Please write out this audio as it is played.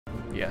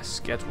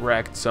Yes, get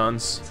wrecked,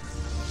 sons.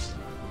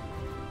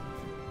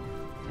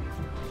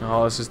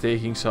 Oh, this is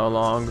taking so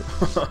long.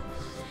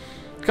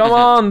 Come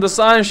on, the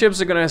science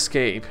ships are gonna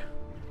escape.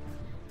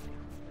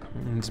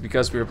 It's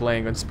because we were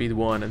playing on speed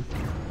 1 and...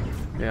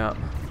 yeah.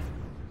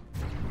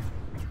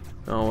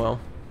 Oh well.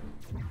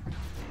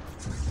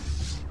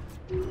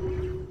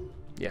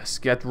 Yes,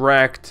 get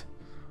wrecked.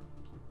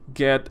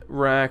 Get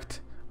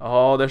wrecked.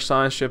 Oh, their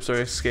science ships are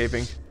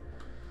escaping.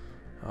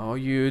 Oh,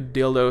 you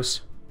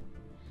dildos.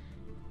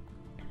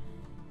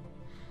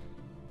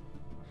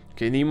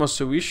 Okay, Nemo,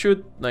 so we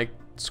should, like,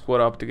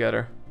 squad up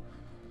together.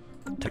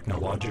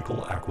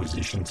 Technological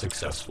acquisition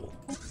successful.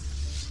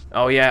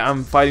 Oh yeah,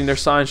 I'm fighting their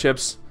science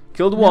ships.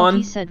 Killed one.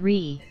 He said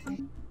re.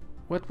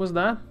 What was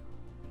that?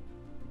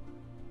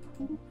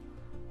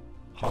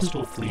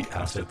 Hostile fleet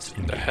assets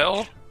in The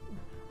hell?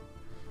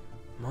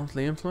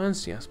 Monthly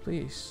influence? Yes,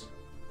 please.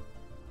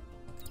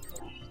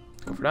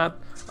 Go for that.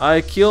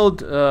 I killed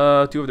 2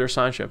 of their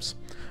science ships.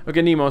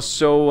 Okay, Nemo,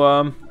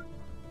 so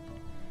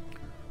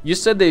you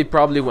said they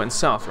probably went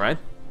south, right?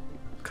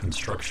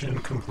 Construction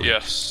complete.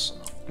 Yes.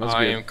 That's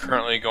I good. am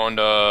currently going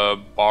to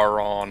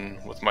Baron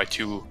with my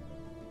 2.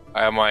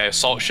 I have my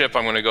assault ship.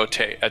 I'm going to go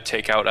take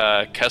out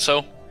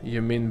Kesso.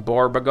 You mean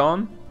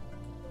Barbagon?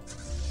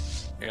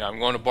 Yeah, I'm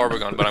going to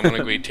Barbagon, but I'm going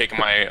to be taking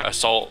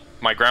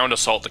my ground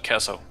assault to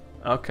Kesso.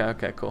 Okay,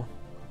 okay, cool.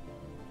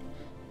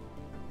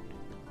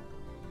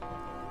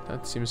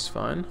 That seems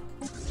fine.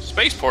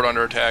 Spaceport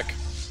under attack.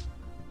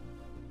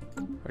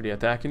 Are they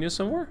attacking you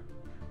somewhere?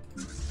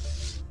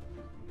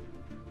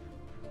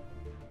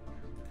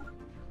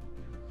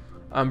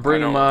 I'm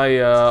bringing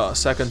my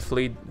second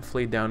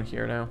fleet down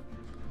here now.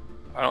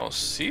 I don't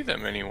see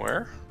them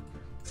anywhere.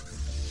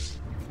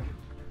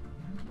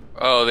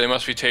 Oh, they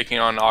must be taking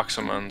on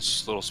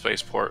Oxymon's little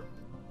spaceport.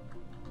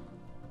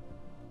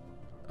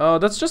 Oh,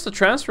 that's just a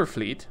transfer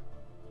fleet.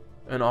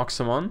 An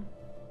Oxymon.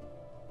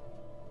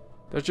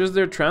 That's just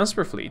their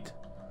transfer fleet.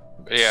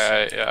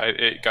 Yeah,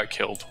 it got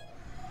killed.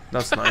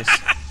 That's nice.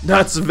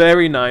 That's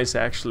very nice,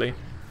 actually.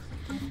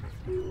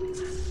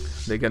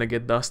 They're gonna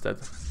get dusted.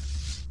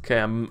 Okay,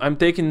 I'm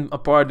taking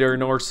apart their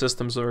North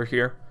systems over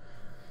here.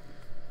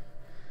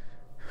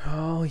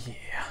 Oh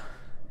yeah.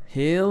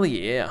 Hell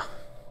yeah.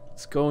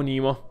 Let's go,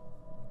 Nemo.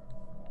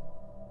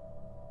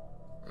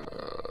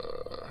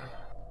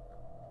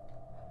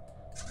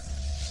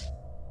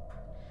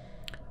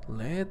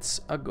 Let's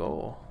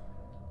go.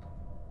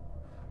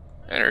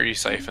 Energy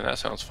siphon, that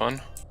sounds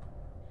fun.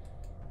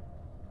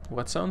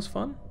 What sounds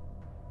fun?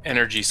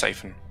 Energy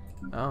siphon.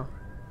 Oh.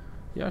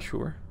 Yeah,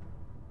 sure.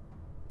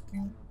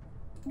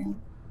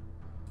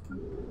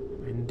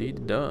 Indeed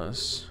it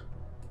does.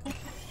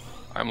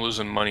 I'm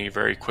losing money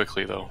very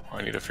quickly though.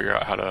 I need to figure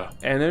out how to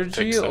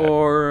Energy fix that.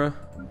 or...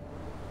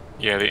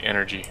 Yeah, the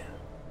energy.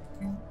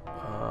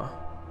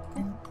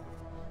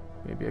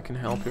 Maybe I can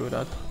help you with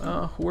that.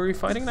 Who are you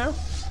fighting now?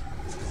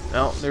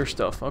 Oh, their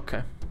stuff.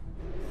 Okay.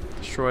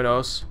 Destroy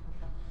those.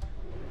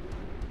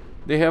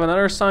 They have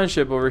another science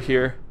ship over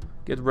here.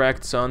 Get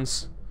wrecked,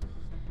 sons.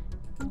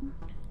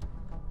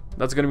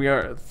 That's gonna be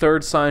our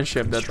third science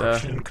ship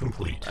that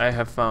complete. I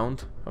have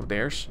found of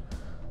theirs.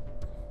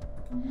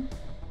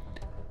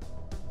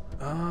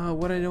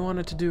 What I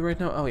wanted to do right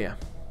now? Oh yeah,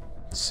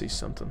 let's see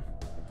something.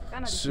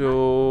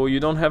 So you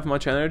don't have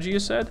much energy, you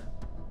said?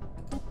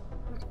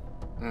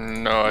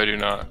 No, I do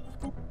not.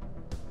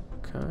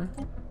 Okay.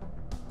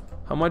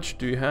 How much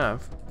do you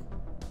have?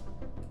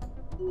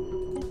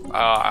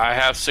 I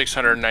have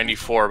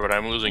 694, but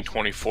I'm losing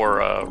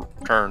 24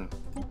 turn.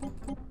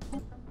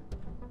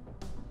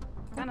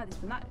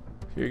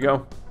 Here you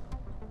go.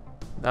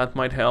 That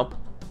might help.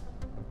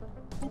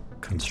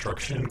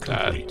 Construction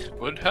complete. That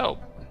would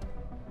help.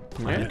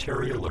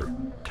 Planetary alert.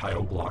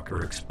 Tile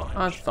blocker expunged.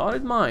 I thought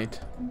it might.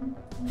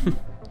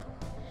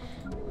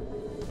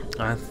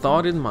 I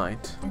thought it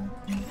might.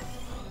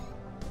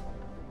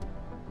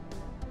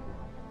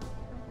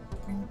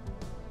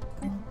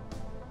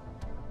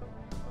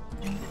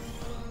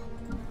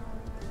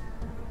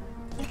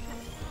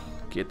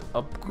 Get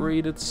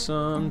upgraded,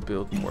 son.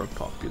 Build more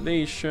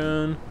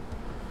population.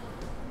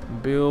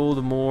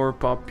 Build more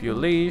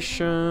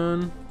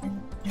population.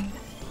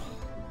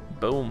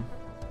 Boom.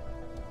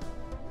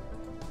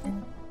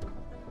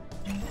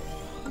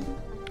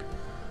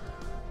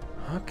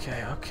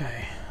 Okay,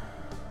 okay.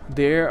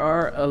 There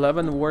are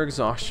 11 war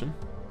exhaustion.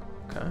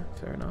 Okay,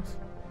 fair enough.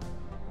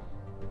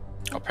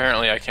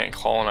 Apparently I can't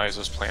colonize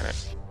this planet.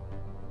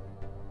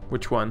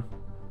 Which one?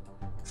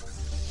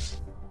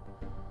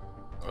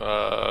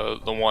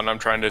 The one I'm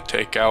trying to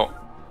take out.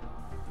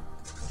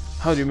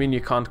 How do you mean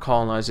you can't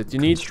colonize it? You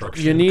need,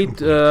 Construction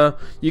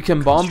you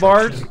can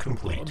bombard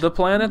complete. the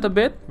planet a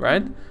bit,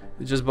 right?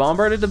 You just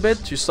bombard it a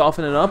bit, you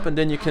soften it up, and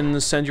then you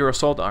can send your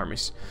assault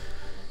armies.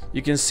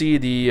 You can see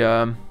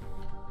the,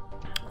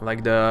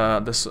 like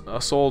the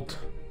assault,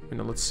 you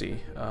know, let's see.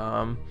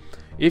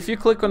 If you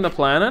click on the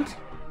planet,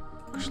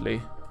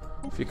 actually,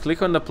 if you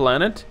click on the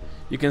planet,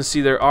 you can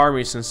see their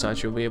armies and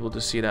such, you'll be able to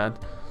see that.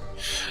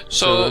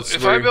 So that's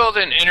if I very- build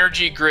an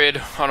energy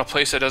grid on a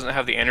place that doesn't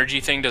have the energy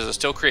thing, does it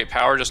still create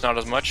power, just not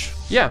as much?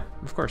 Yeah,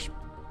 of course.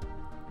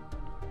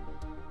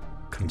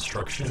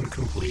 Construction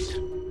complete.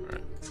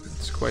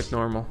 It's quite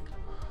normal.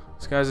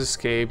 This guy's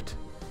escaped.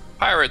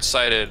 Pirates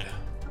sighted.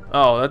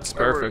 Oh, that's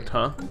Where were- perfect,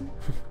 huh?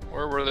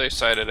 Where were they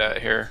sighted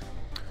at here?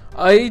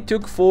 I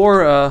took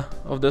 4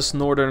 of this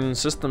northern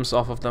systems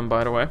off of them,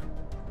 by the way.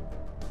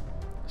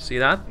 See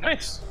that?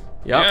 Nice.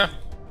 Yeah. Yeah.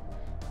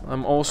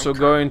 I'm also Okay.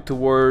 going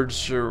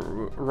towards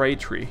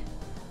Raytree.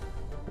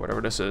 Whatever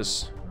this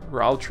is.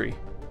 Raltree.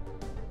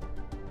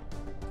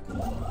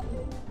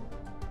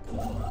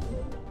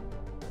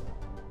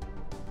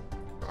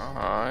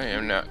 I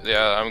am not.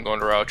 Yeah, I'm going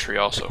to Route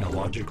also.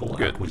 Technological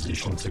Good.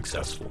 acquisition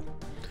successful.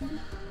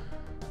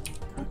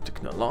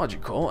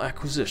 Technological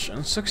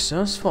acquisition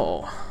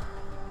successful.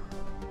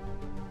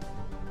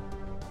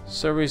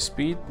 Survey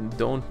speed,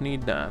 don't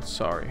need that,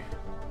 sorry.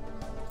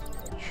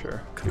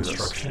 Sure. do this.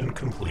 Construction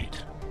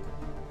complete.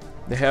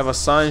 They have a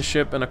science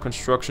ship and a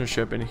construction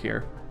ship in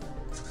here.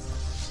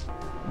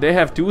 They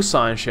have 2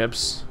 science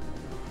ships.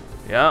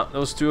 Yeah,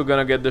 those 2 are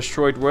gonna get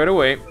destroyed right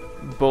away.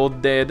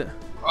 Both dead.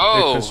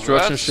 Oh,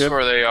 construction that's ship.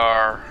 where they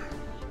are.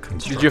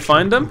 Did you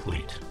find them?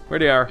 Complete. Where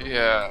they are?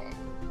 Yeah,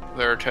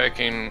 they're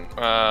taking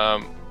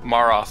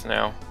Maroth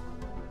now.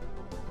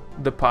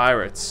 The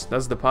pirates.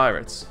 That's the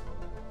pirates.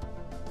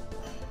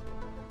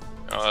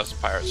 Oh, that's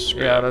the pirates.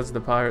 Screw Yeah, that. that's the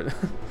pirate.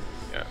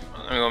 Yeah,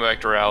 I'm going back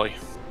to Rally.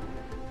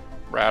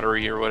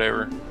 Rattery or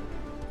whatever.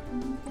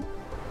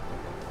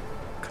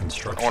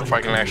 Construction I wonder if I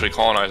can complete. actually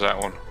colonize that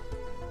one.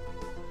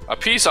 A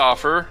peace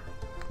offer.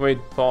 Wait,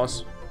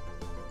 pause.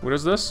 What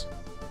is this?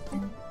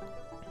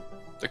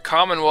 The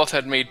Commonwealth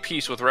had made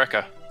peace with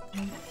Rekka.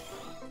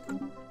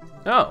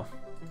 Oh.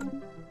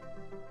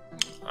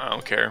 I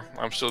don't care.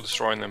 I'm still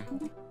destroying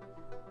them.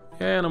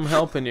 Yeah, and I'm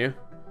helping you.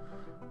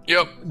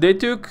 Yep. They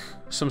took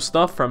some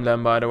stuff from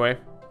them, by the way.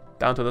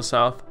 Down to the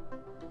south.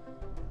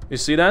 You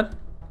see that?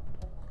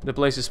 The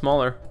place is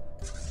smaller.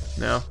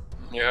 No.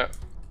 Yeah.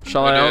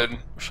 Shall I I did.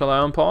 shall I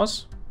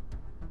unpause?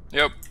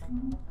 Yep.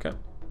 Okay.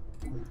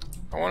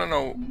 I want to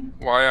know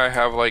why I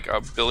have like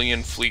a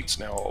billion fleets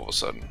now all of a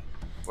sudden.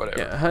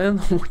 Whatever. Yeah, I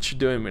don't know what you're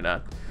doing with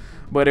that.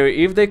 But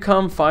if they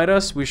come fight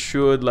us, we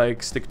should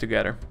like stick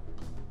together.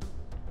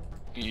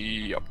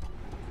 Yep.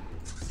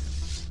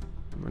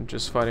 I'm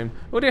just fighting.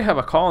 Oh, they have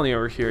a colony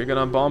over here. You're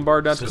gonna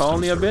bombard that System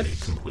colony a bit?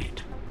 survey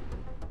complete.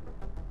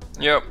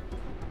 Yep.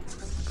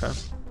 Okay.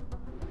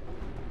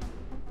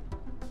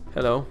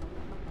 Hello.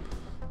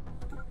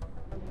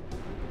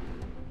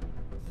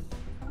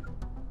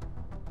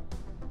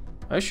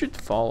 I should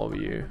follow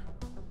you.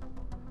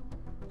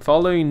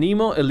 Following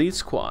Nemo Elite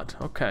Squad.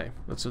 Okay,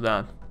 let's do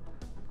that.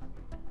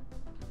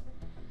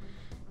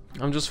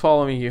 I'm just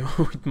following you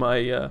with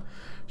my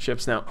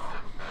ships now.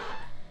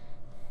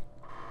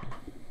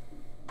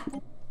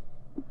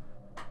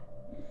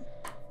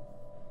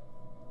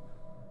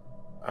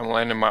 I'm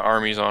landing my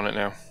armies on it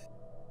now.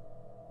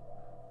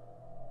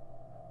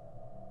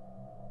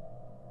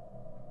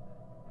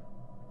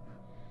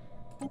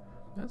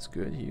 That's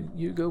good.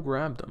 You go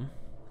grab them.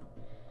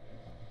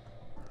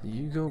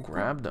 You go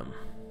grab them.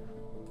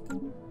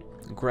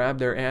 Grab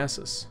their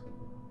asses.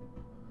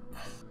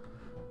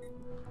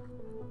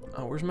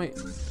 Oh, where's my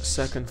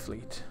second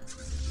fleet?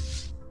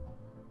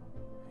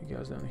 You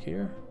guys down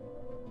here?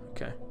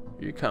 Okay,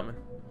 you're coming.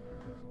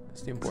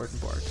 That's the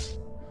important part.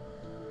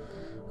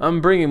 I'm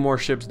bringing more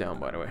ships down,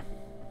 by the way.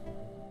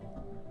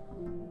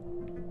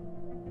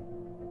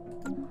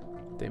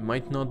 They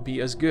might not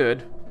be as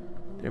good.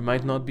 There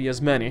might not be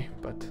as many,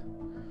 but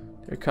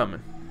they're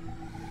coming.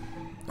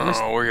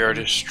 Oh, we are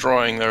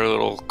destroying their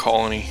little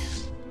colony.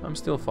 I'm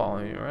still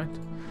following you, right?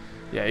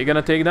 Yeah, you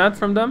gonna take that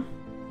from them?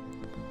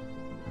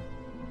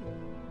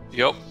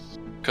 Yep.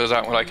 Because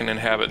that one I can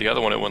inhabit. The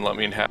other one it wouldn't let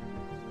me inhabit.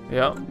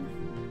 Yeah.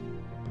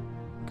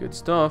 Good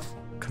stuff.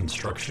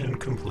 Construction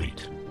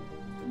complete.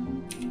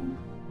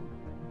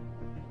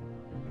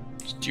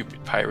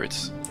 Stupid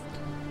pirates.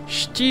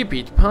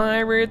 Stupid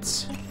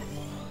pirates.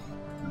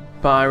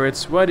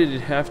 Pirates. Why did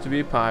it have to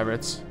be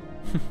pirates?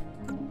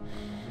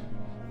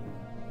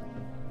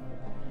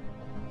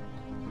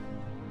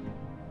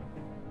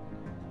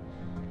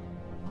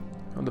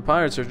 Oh, the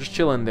pirates are just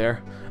chilling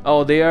there.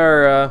 Oh, they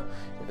are.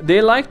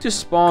 They like to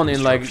spawn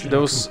in like Construction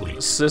those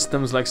complete.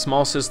 systems, like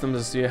small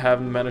systems you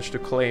haven't managed to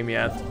claim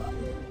yet.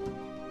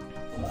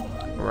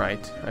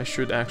 Right. I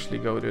should actually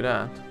go do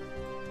that.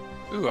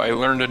 Ooh, I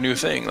learned a new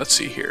thing. Let's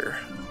see here.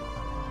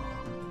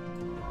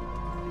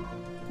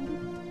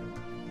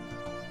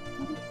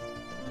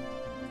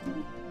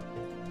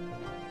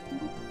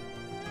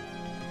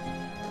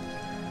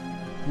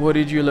 What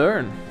did you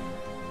learn?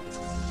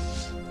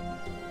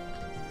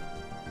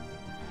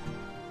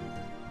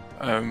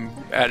 I'm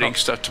adding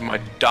stuff to my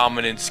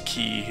dominance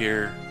key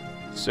here.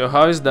 So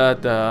how is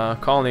that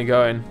colony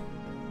going?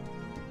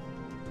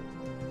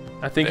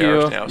 I think They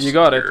are now you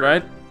got it, secure.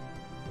 right?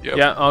 Yep.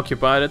 Yeah,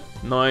 occupied it.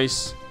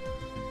 Nice.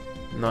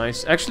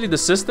 Nice. Actually, the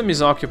system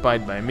is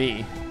occupied by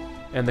me,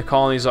 and the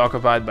colony is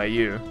occupied by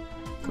you.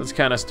 That's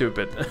kind of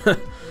stupid.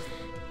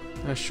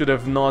 I should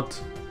have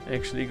not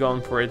actually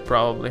gone for it,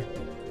 probably.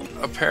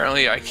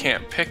 Apparently, I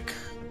can't pick.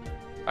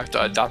 I have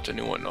to adopt a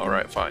new one.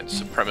 Alright, fine.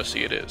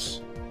 Supremacy it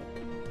is.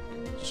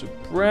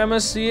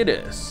 Supremacy it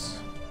is.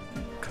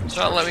 It's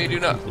not letting me do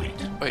that.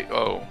 Wait,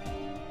 oh.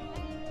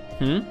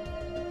 Hmm?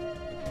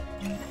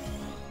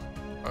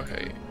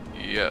 Okay,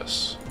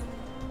 yes.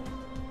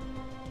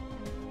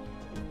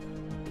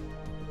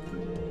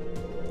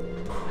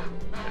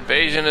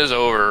 Invasion is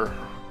over.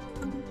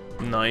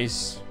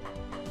 Nice.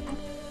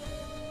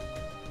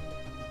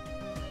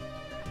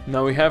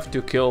 Now we have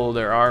to kill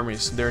their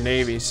armies, their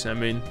navies, I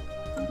mean.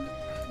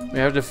 We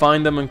have to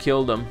find them and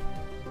kill them.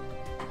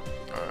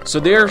 So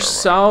they're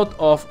south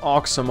of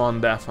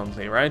Oxamon,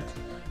 definitely, right?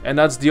 And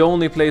that's the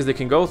only place they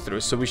can go through,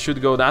 so we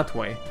should go that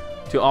way.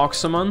 To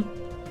Oxamon.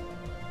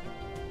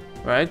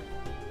 Right?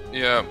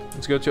 Yeah.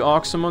 Let's go to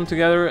Oxamon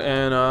together,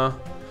 and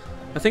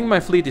I think my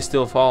fleet is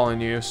still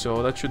following you,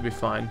 so that should be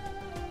fine.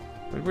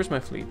 Wait, where's my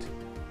fleet?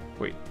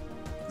 Wait.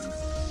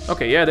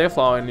 Okay, yeah, they're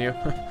following you.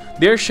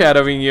 They're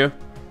shadowing you.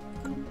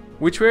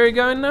 Which way are you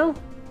going now?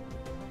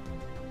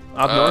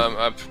 Up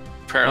north?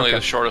 Apparently Okay.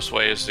 the shortest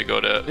way is to go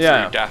to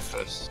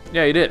Daphis.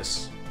 Yeah, it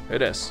is.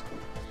 It is.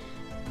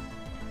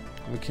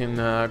 We can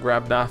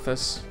grab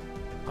Daphis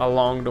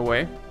along the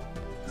way.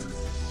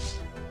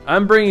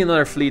 I'm bringing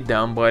another fleet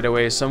down, by the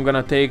way, so I'm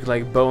gonna take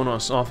like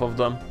bonus off of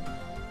them.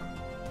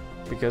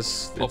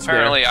 Because Well,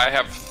 apparently I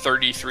have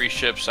 33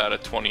 ships out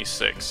of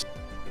 26.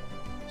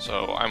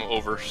 So I'm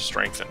over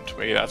strengthened.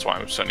 Maybe that's why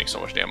I'm spending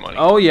so much damn money.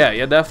 Oh yeah,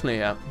 yeah, definitely,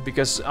 yeah.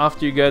 Because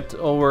after you get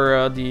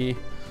over the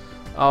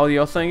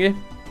audio thingy,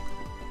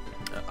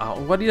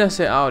 what did I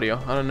say?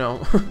 Audio? I don't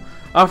know.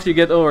 After you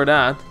get over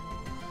that,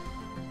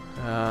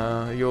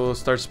 you'll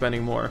start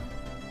spending more.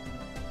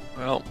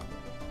 Well,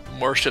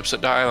 more ships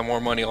that die, the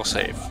more money I'll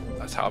save.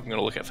 That's how I'm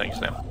gonna look at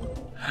things now.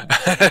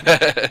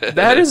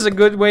 That is a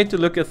good way to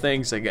look at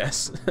things, I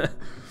guess.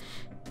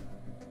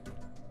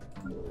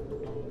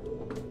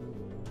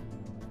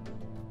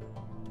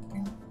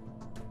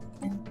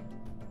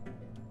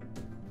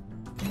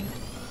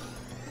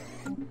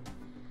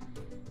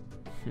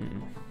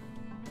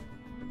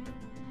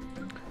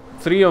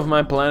 Three of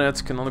my planets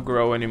cannot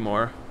grow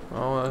anymore.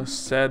 Oh,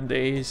 sad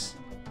days.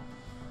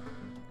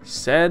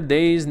 Sad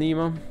days,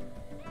 Nemo.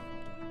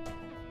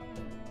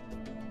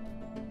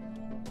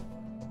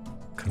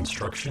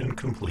 Construction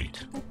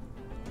complete.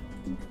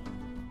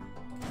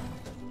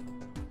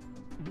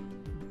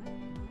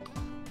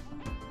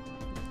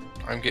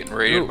 I'm getting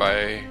rated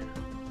by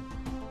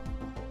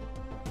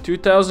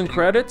 2,000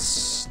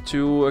 credits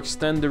to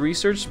extend the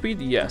research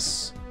speed?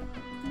 Yes.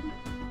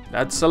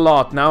 That's a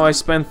lot. Now I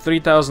spent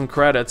 3,000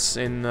 credits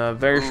in a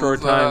very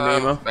short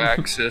time, Nemo.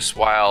 Axis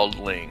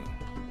Wildling.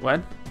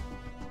 What?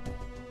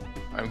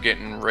 I'm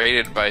getting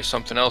rated by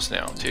something else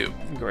now too.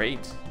 Great.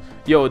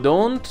 Yo,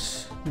 don't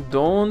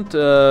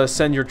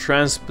send your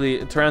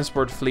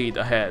transport fleet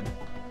ahead.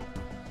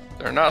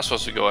 They're not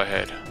supposed to go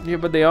ahead. Yeah,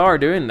 but they are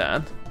doing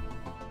that.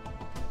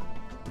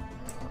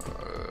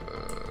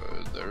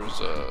 There's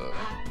a.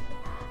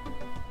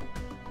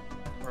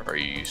 Where are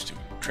you used to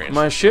transport?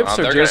 My ships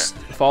are just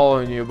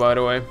following you, by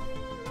the way.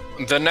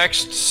 The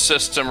next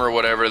system or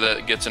whatever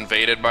that gets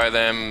invaded by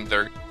them,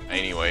 they're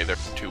anyway. They're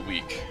too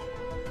weak.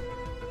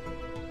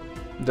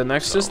 The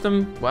next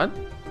system, what?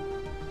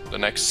 The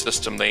next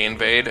system they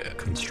invade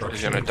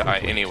is gonna die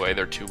anyway.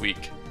 They're too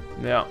weak.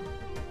 Yeah,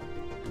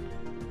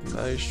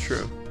 that is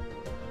true.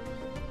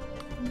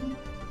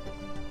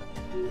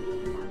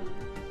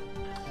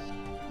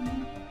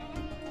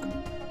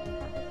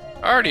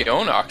 I already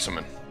own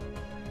Oxaman.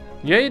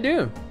 Yeah, you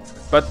do.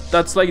 But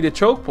that's like the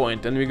choke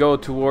point, and we go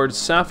towards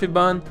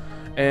Safiban,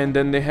 and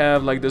then they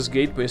have like this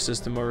gateway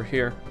system over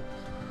here.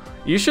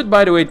 You should,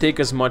 by the way, take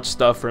as much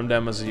stuff from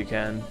them as you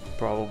can,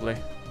 probably.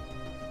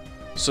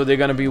 So they're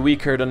gonna be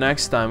weaker the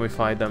next time we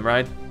fight them,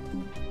 right?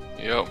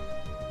 Yep.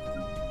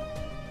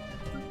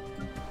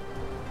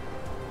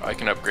 I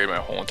can upgrade my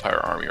whole entire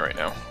army right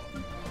now.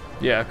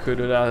 Yeah, I could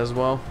do that as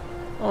well.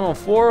 Oh no,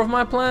 4 of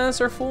my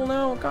planets are full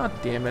now? God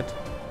damn it.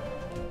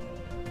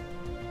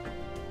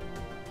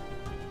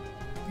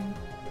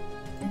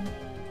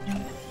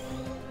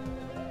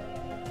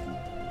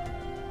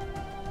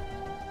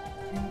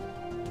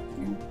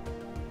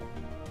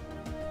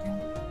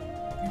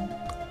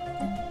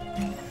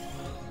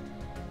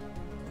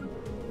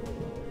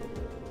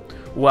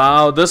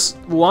 Wow, this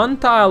one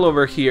tile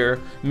over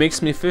here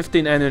makes me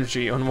 15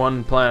 energy on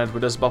one planet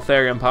with this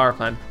Baltharian power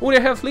plant. Oh,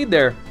 they have fleet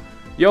there.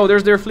 Yo,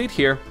 there's their fleet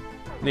here,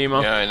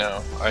 Nemo. Yeah, I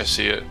know. I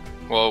see it.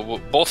 Well,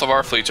 both of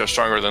our fleets are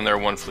stronger than their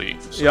one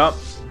fleet. So. Yep.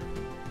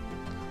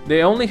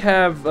 They only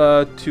have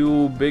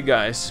 2 big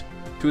guys,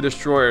 2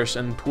 destroyers,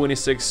 and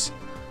 26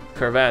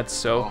 corvettes.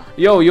 So,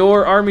 yo,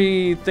 your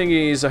army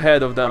thingy is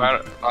ahead of them.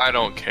 I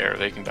don't care.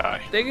 They can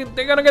die. They're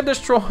gonna get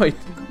destroyed.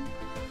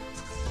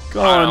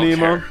 Come on,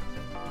 Nemo. Care.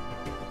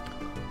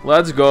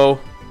 Let's go.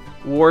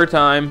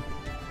 Wartime.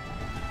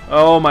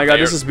 Oh my god,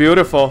 this is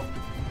beautiful.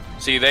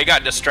 See, they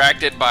got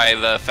distracted by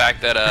the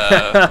fact that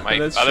my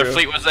other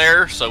fleet was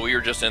there, so we were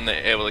just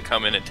able to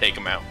come in and take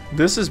them out.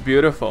 This is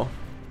beautiful.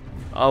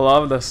 I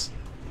love this.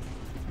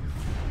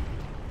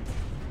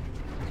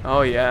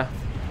 Oh yeah.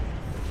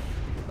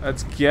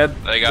 Let's get.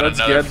 They got let's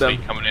another get fleet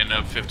them. coming in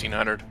of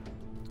 1,500.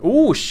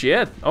 Ooh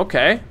shit.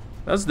 Okay,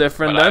 that's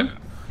different But then.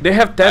 They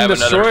have 10 have another-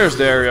 destroyers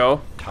there,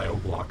 yo. Tile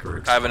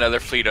blocker. I have another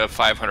fleet of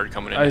 500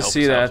 coming in. I to help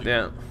see us that.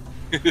 out.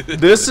 Yeah.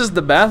 This is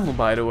the battle,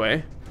 by the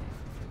way.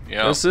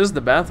 Yeah. This is the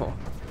battle.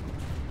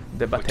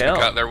 The Took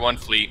battle. out their one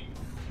fleet.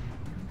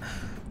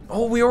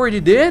 Oh, we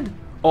already did?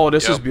 Oh,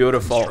 this is Yep.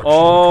 beautiful. Construction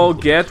Oh,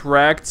 complete. get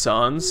wrecked,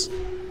 sons.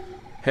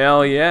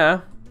 Hell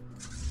yeah.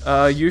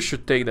 You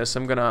should take this.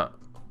 I'm gonna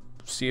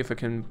see if I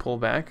can pull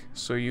back.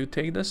 So you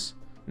take this?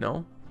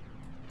 No?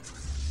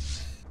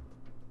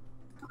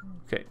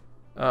 Okay.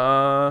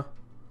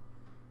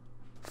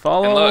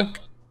 Follow. And look,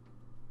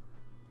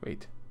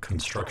 Wait.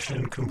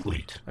 Construction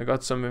complete. I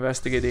got some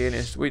investigate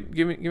aliens. Wait,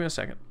 give me a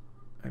second.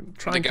 I'm the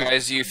trying to.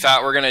 guys you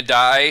thought were gonna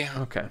die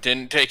Okay.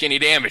 didn't take any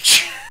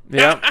damage.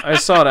 Yeah, I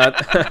saw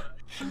that.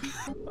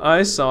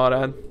 I saw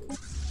that.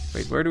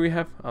 Wait, where do we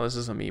have? Oh, this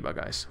is Amoeba,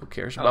 guys. Who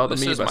cares about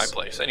this amoebas? is my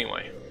place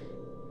anyway.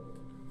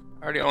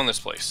 I already own this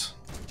place.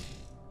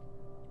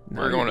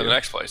 No, We're you going to do. the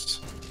next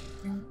place.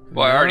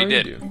 Well, I already No,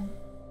 you did. do.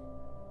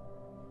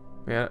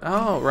 Yeah.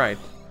 Oh, right.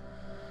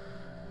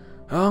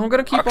 Oh, I'm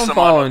gonna keep on Oxamon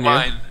following of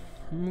you.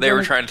 mine, they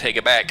were trying to take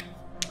it back.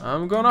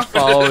 I'm gonna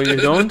follow you.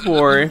 Don't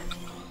worry.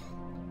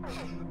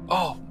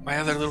 Oh, my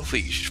other little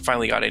fleet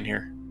finally got in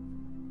here.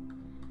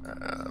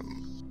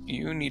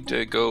 You need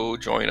to go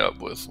join up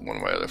with one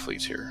of my other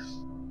fleets here.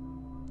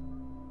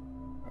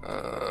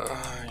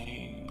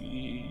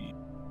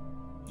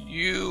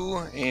 You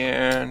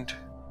and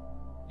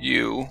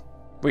you.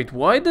 Wait,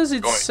 why does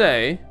it Going.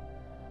 say?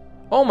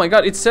 Oh my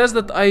god, it says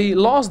that I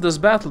lost this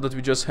battle that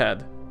we just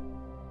had.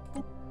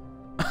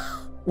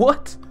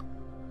 What?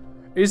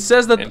 It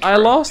says that I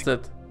lost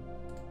it.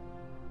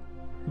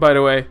 By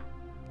the way,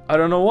 I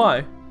don't know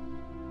why.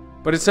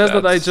 But it says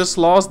that I That's- just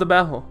lost the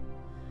battle.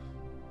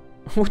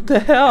 What the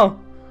hell?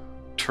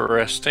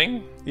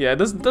 Interesting. Yeah, it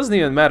doesn't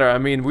even matter. I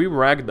mean, we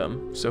ragged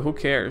them, so who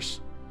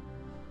cares?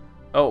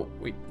 Oh,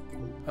 wait.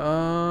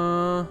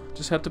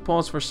 Just had to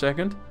pause for a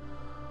second.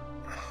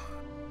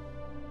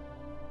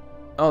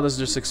 Oh, this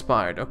just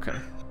expired. Okay.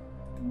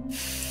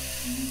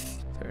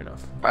 Fair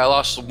enough. I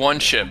lost one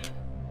ship.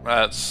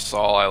 That's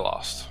all I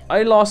lost.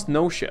 I lost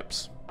no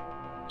ships.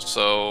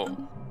 So,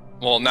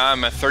 well, now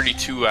I'm at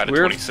 32 out of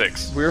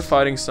 26. We're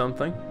fighting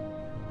something.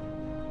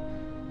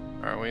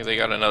 Aren't we? They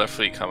got another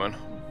fleet coming.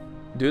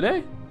 Do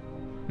they?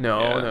 No,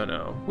 Yeah.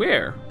 no.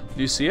 Where?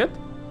 Do you see it?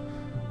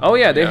 Oh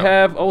yeah, they Yeah.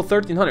 have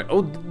 1300.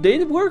 Oh,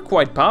 they were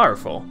quite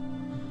powerful.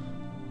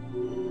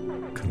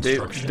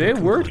 Construction They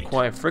were complete.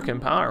 quite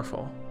freaking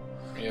powerful.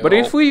 Yeah, But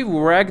if well, we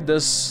wreck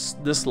this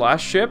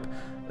last ship,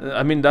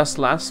 I mean this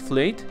last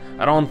fleet,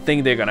 I don't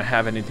think they're gonna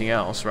have anything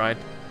else, right?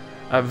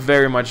 I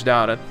very much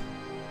doubt it.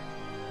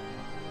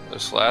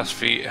 this last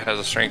fleet has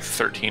a strength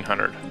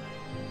 1300.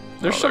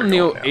 There's Oh, some they're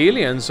new going down.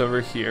 aliens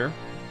over here.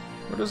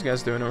 What are those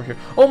guys doing over here?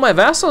 Oh, my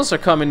vassals are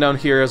coming down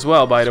here as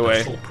well, by the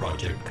way. Special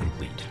project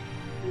complete.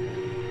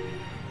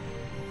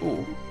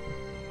 Ooh.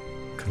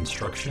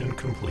 Construction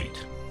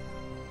complete.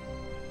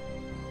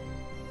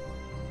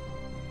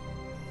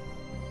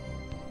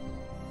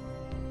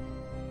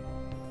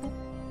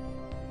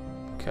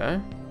 Okay.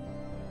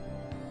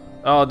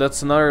 Oh,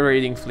 that's another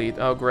raiding fleet.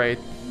 Oh, great.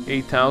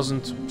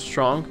 8,000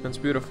 strong. That's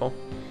beautiful.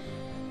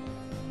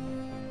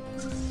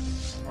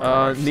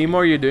 Nemo,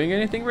 are you doing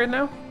anything right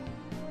now?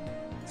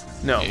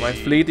 No, my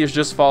fleet is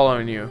just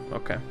following you.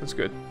 Okay, that's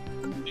good.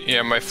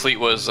 Yeah, my fleet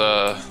was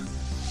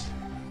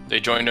they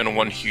joined in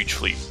one huge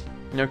fleet.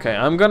 Okay,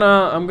 I'm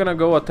gonna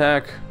go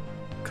attack.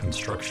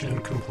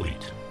 Construction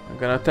complete. I'm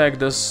gonna attack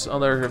this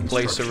other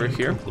place over Construction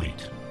here.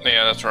 complete.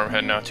 Yeah, that's where I'm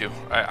heading out to.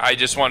 I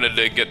just wanted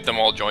to get them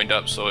all joined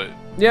up so it.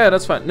 Yeah,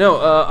 that's fine.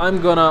 No,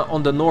 I'm gonna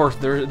on the north.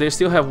 They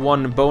still have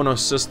one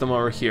bonus system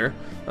over here.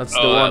 That's the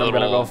Oh, that one I'm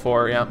gonna little- go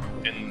for. Yeah.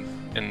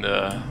 In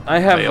the. I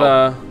have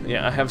Vale.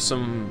 yeah, I have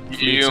some.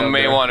 fleets You out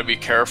may there. want to be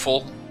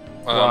careful,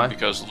 Why?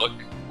 because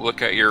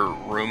look at your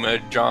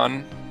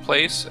Rumajon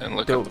place and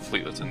look The- at the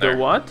fleet that's in The there.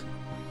 what?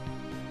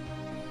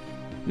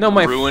 No,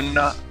 my.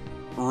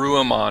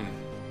 Ruamon.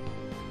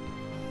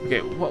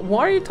 Okay, what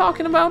are you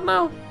talking about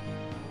now?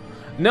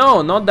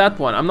 No, not that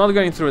one. I'm not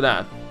going through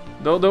that.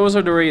 Those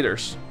are the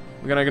raiders.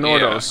 We're gonna ignore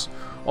Yeah. those.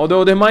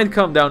 Although they might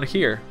come down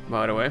here,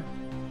 by the way.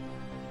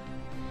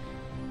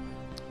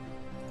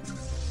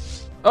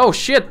 Oh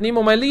shit,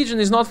 Nemo, my legion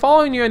is not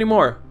following you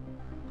anymore.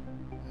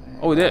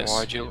 Oh, it is.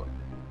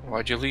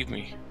 Why'd you leave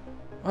me?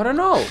 I don't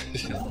know.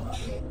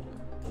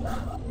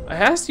 I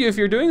asked you if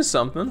you're doing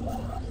something.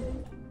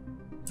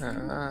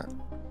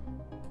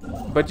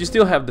 But you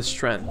still have the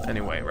strength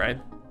anyway, right?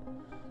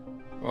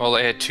 Well,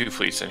 they had two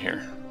fleets in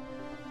here.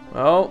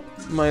 Well,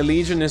 my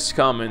legion is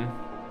coming.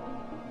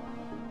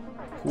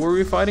 Who are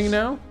we fighting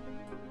now?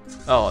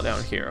 Oh,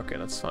 down here. Okay,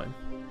 that's fine.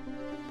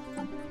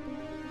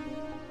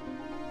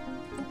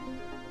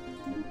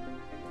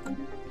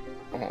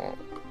 Oh,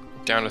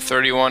 down to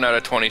 31 out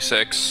of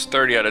 26,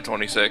 30 out of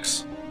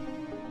 26.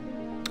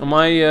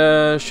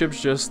 My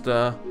ships just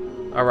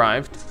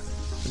arrived.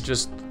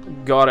 just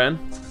got in,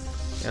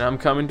 and I'm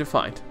coming to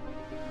fight.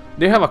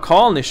 They have a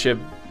colony ship,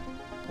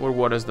 or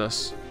what is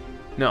this?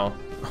 No,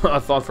 I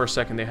thought for a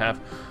second they have.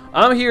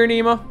 I'm here,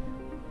 Nemo.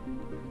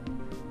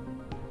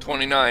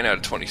 29 out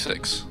of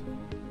 26.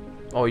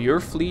 Oh, your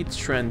fleet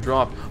strength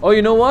dropped. Oh,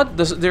 you know what?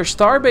 Their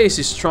starbase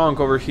is strong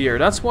over here.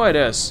 That's why it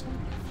is.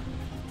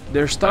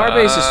 Their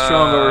starbase is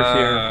strong over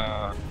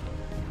here.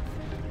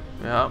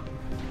 Yeah.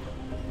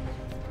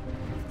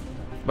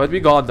 But we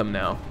got them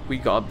now. We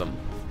got them.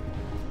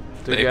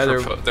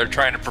 Together. They're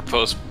trying to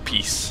propose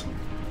peace.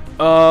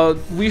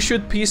 We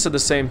should peace at the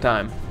same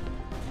time.